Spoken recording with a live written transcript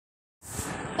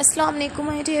Assalamu alaikum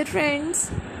my dear friends,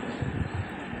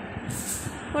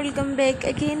 welcome back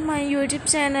again my YouTube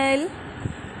channel.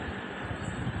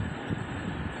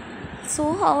 So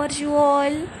how are you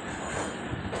all?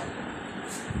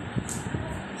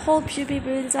 Hope you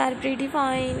people are pretty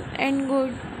fine and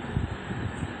good.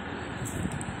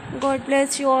 God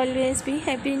bless you, always be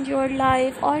happy in your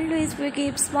life, always be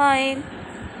keep smile.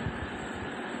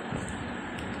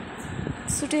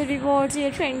 So dear rewards,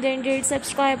 dear friends and dear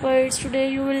subscribers, today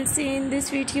you will see in this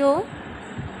video.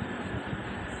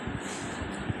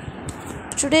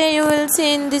 Today you will see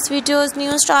in this video's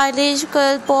new stylish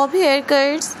girl bob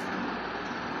haircuts.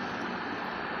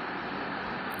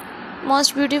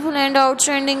 Most beautiful and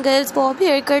outstanding girls bob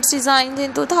haircuts designed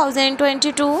in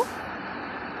 2022.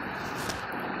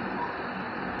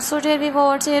 So dear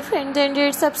rewards, dear friends and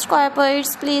dear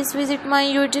subscribers, please visit my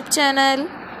YouTube channel.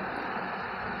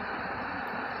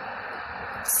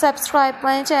 Subscribe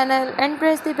my channel and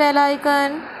press the bell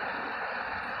icon.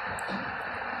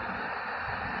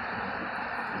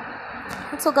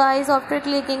 So guys, after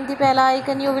clicking the bell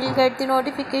icon you will get the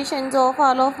notifications of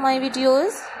all of my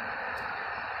videos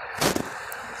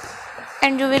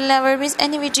and you will never miss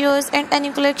any videos and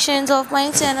any collections of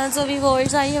my channel. So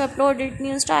viewers, I have uploaded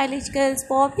new stylish girls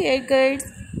bob haircuts,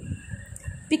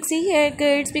 pixie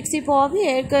haircuts, pixie bob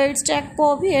haircuts, check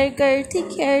bob haircuts,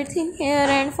 thick hair, thin hair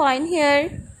and fine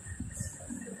hair.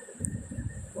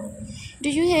 Do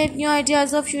you have new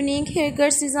ideas of unique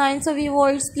haircuts designs? So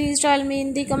viewers, please tell me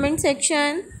in the comment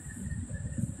section.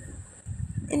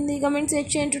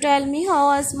 To tell me how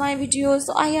was my videos.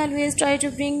 So I always try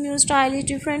to bring new stylish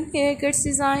different haircuts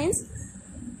designs.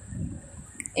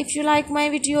 If you like my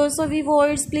videos, so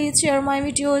viewers, please share my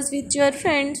videos with your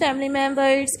friends, family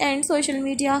members and social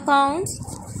media accounts.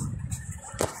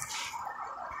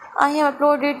 I have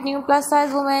uploaded new plus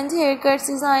size women's haircuts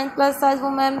designs, plus size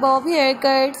women bob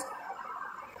haircuts,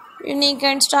 unique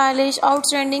and stylish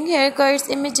outstanding haircuts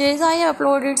images. I have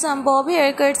uploaded some bob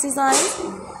haircuts designs.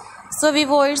 So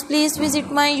viewers, please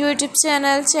visit my YouTube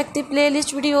channel, check the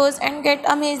playlist videos and get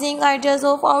amazing ideas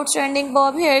of outstanding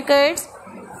bob haircuts.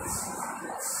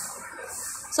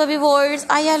 So viewers,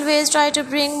 I always try to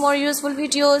bring more useful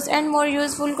videos and more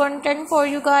useful content for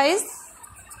you guys.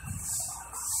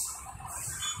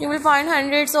 You will find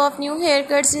hundreds of new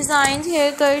haircuts designs,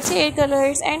 haircuts, hair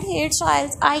colors and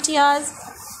hairstyles ideas.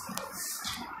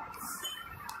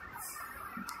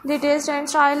 Latest and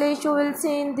stylish you will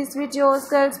see in this videos: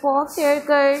 girls bob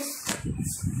haircuts,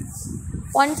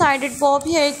 one-sided bob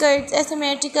haircuts,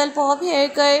 asymmetrical bob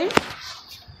haircut,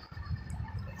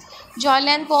 jaw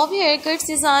length bob haircuts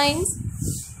designs,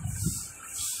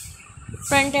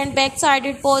 front and back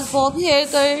sided pose bob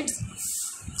haircuts.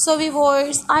 So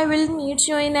viewers, I will meet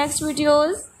you in next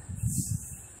videos.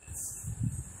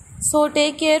 So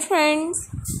take care friends.